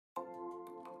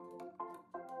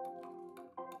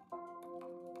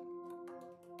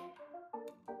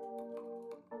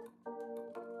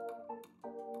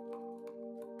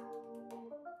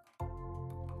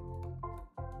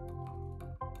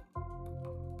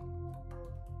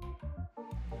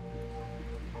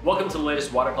Welcome to the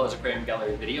latest Watercolors Aquarium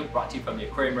Gallery video brought to you from the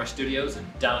Aquarium Rush Studios in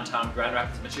downtown Grand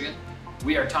Rapids, Michigan.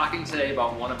 We are talking today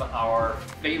about one of our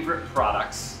favorite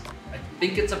products. I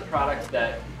think it's a product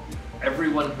that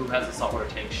everyone who has a saltwater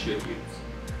tank should use.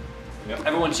 You know,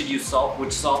 everyone should use salt.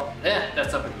 Which salt?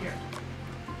 That's up in here.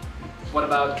 What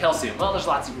about calcium? Well, there's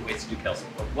lots of different ways to do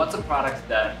calcium, but what's a product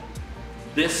that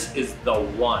this is the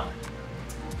one?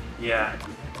 Yeah,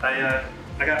 I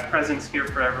got presents here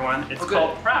for everyone. It's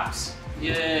called Props.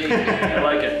 Yay, I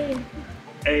like it.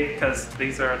 A, because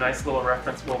these are a nice little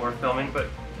reference while we're filming, but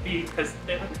B, because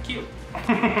they look cute.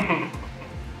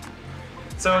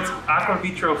 So it's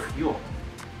Aquavitro Fuel.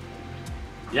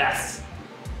 Yes.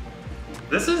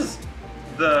 This is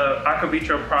the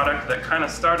Aquavitro product that kind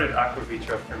of started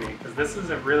Aquavitro for me, because this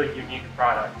is a really unique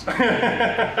product.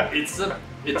 It's a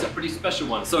pretty special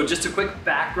one. So just a quick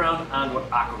background on what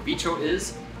Aquavitro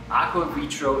is.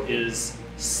 Aquavitro is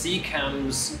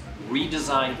Seachem's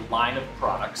redesigned line of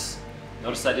products.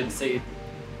 Notice I didn't say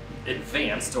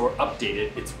advanced or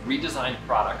updated. It's redesigned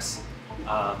products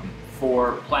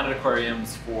for planet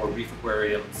aquariums, for reef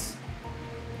aquariums,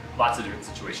 lots of different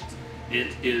situations.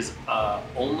 It is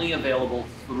only available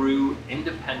through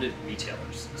independent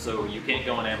retailers. So you can't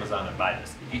go on Amazon and buy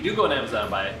this. If you do go on Amazon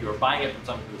and buy it, you're buying it from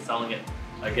someone who's selling it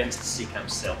against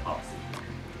Seachem's sale policy.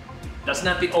 That's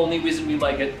not the only reason we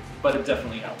like it, but it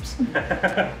definitely helps.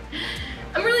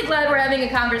 I'm really glad we're having a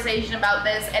conversation about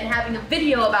this and having a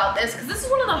video about this, because this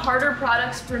is one of the harder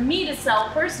products for me to sell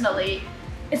personally.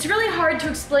 It's really hard to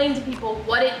explain to people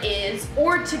what it is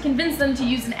or to convince them to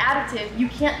use an additive you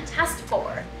can't test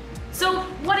for. So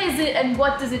what is it and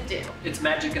what does it do? It's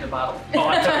magic in a bottle. Oh,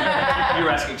 I'm sorry. You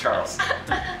were asking Charles.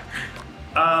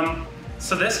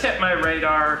 So this hit my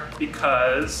radar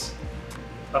because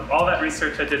of all that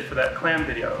research I did for that clam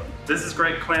video. This is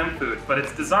great clam food, but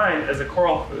it's designed as a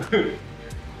coral food.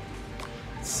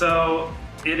 So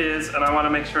it is, and I want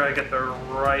to make sure I get the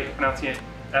right pronunciation,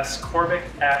 ascorbic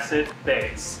acid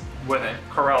base with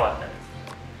chlorella in it.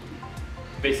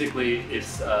 Basically,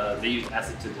 it's they use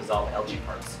acid to dissolve algae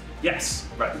parts. Yes.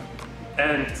 Right.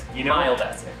 And you know, Mild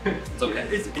acid. It's okay.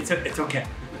 It's okay.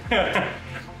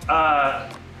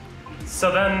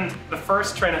 So then the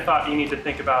first train of thought you need to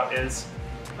think about is,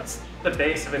 what's the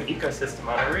base of an ecosystem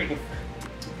on a reef?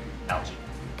 Algae.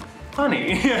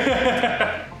 Funny.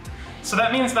 So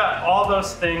that means that all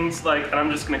those things, like, and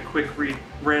I'm just gonna quick read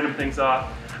random things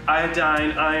off: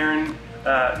 iodine, iron,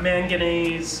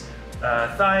 manganese,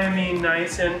 thiamine,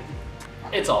 niacin.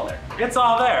 It's all there. It's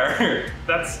all there.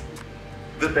 That's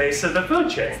the base of the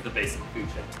food chain. It's the base of the food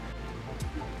chain.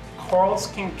 Corals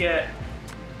can get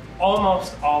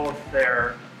almost all of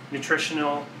their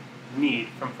nutritional need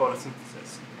from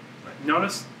photosynthesis. Right.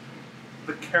 Notice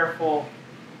the careful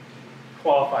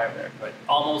qualifier there. Right.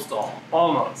 Almost all.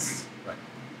 Almost. Right.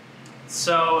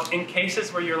 So in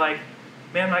cases where you're like,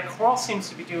 man, my coral seems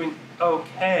to be doing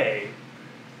okay,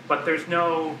 but there's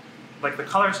no, like, the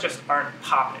colors just aren't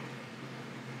popping.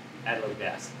 Add a little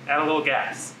gas. Add a little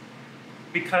gas.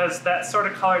 Because that sort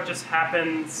of color just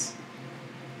happens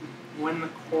when the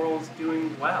coral's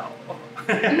doing well.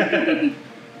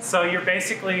 So you're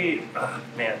basically,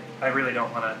 man, I really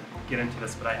don't want to get into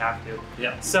this, but I have to.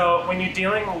 Yeah. So when you're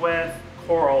dealing with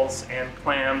corals and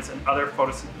clams and other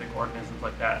photosynthetic organisms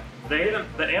like that,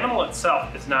 the animal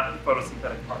itself is not the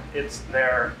photosynthetic part. It's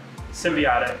their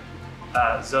symbiotic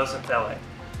zooxanthellae.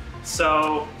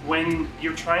 So when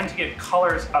you're trying to get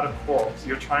colors out of corals,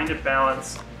 you're trying to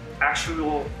balance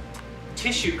actual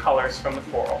tissue colors from the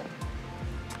coral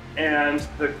and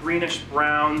the greenish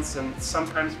browns and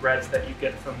sometimes reds that you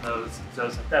get from those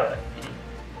zooxanthellae.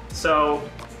 So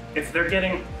if they're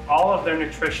getting all of their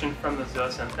nutrition from the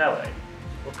zooxanthellae,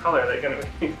 what color are they going to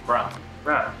be? Brown.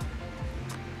 Brown.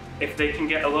 If they can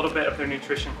get a little bit of their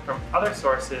nutrition from other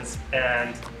sources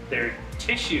and their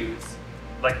tissues,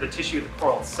 like the tissue of the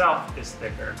coral itself, is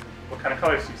thicker, what kind of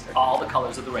colors do you see? All the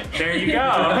colors of the rainbow. There you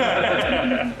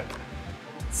go.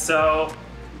 So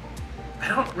I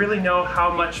don't really know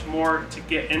how much more to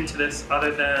get into this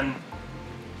other than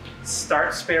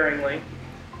start sparingly,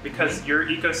 because your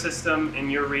ecosystem in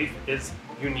your reef is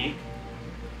unique,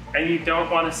 and you don't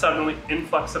want to suddenly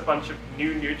influx a bunch of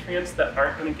new nutrients that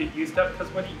aren't going to get used up, because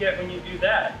what do you get when you do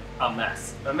that? A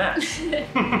mess. A mess.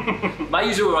 My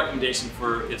usual recommendation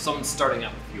for if someone's starting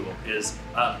out with fuel is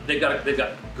they've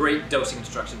got great dosing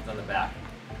instructions on the back.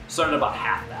 Start at about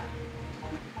half that.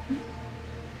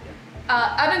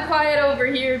 I've been quiet over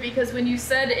here because when you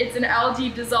said it's an algae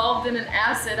dissolved in an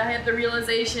acid, I had the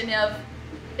realization of,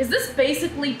 is this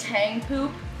basically tang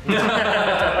poop?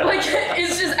 Like,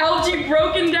 it's just algae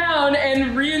broken down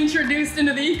and reintroduced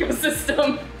into the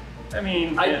ecosystem. I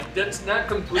mean, that's not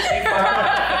completely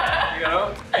far. You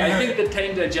know, I think the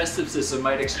tank digestive system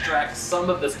might extract some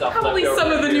of the stuff. Probably left some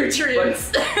over of the here,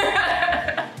 nutrients. but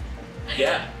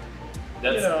yeah,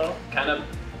 that's You know. kind of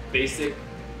basic,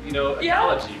 you know, Yeah.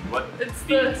 analogy. What It's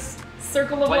feeds the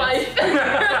circle of plants.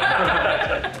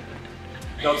 life.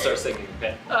 Don't start singing,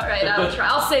 okay? All right, I'll try.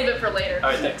 I'll save it for later. All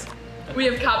right, thanks. We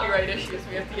have copyright issues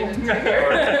we have to get into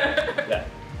here. Yeah.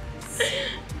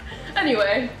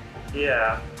 Anyway,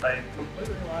 yeah, I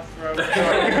completely lost where I was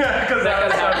going. 'Cause I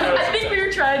was I think we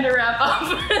were trying to wrap up.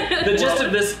 The gist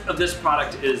of this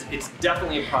product is it's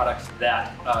definitely a product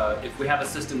that if we have a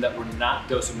system that we're not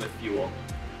dosing with fuel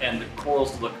and the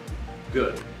corals look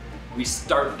good, we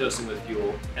start dosing with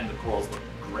fuel and the corals look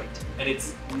great. And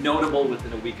it's notable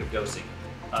within a week of dosing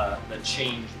the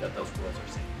change that those corals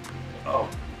are seeing. Oh,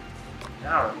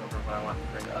 now I remember what I wanted to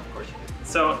bring up. Of course you do.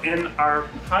 So in our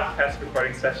podcast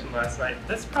recording session last night,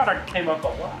 this product came up a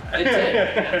lot. It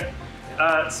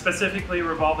did, specifically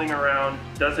revolving around,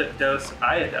 does it dose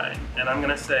iodine? And I'm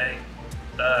gonna say,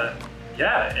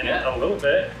 yeah, a little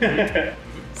bit.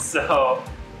 So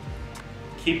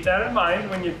keep that in mind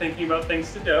when you're thinking about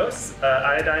things to dose.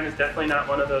 Iodine is definitely not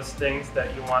one of those things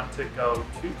that you want to go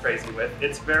too crazy with.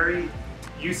 It's very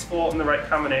useful in the right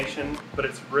combination, but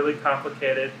it's really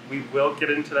complicated. We will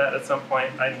get into that at some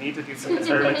point. I need to do some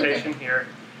experimentation here.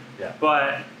 Yeah.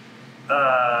 But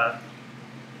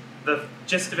the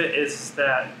gist of it is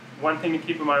that one thing to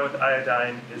keep in mind with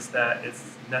iodine is that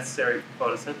it's necessary for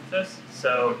photosynthesis.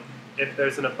 So if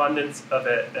there's an abundance of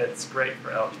it, it's great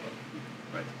for algae.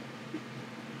 Right.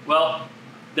 Well,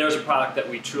 there's a product that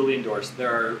we truly endorse.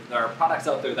 There are products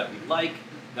out there that we like.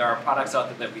 There are products out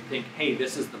there that we think, hey,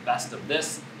 this is the best of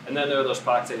this. And then there are those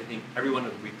products that we think everyone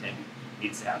with a reef tank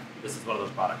needs to have. This is one of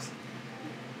those products.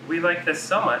 We like this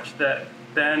so much that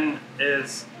Ben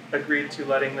is agreed to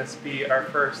letting this be our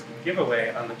first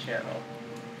giveaway on the channel.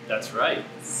 That's right.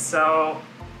 So,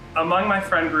 among my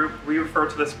friend group, we refer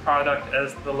to this product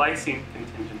as the lysine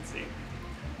contingency.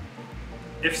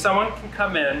 If someone can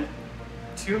come in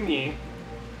to me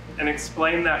and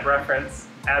explain that reference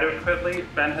adequately,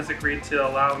 Ben has agreed to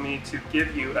allow me to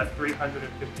give you a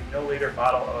 350 milliliter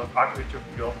bottle of Aquavitro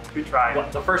fuel to try.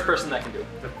 What, the first person that can do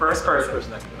it. The first person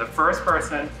that can do it. The first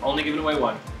person. Only giving away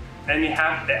one. And it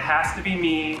has to be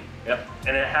me. Yep.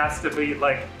 And it has to be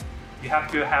like, you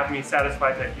have to have me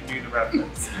satisfied that you knew the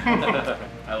reference.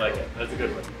 I like it. That's a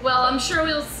good one. Well, I'm sure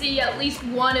we'll see at least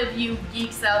one of you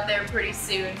geeks out there pretty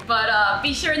soon. But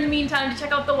be sure in the meantime to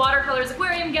check out the Watercolors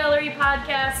Aquarium Gallery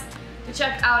podcast, to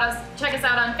check us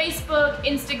out on Facebook,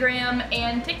 Instagram,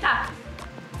 and TikTok.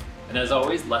 And as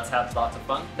always, let's have lots of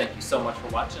fun. Thank you so much for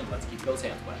watching. Let's keep those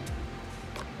hands wet.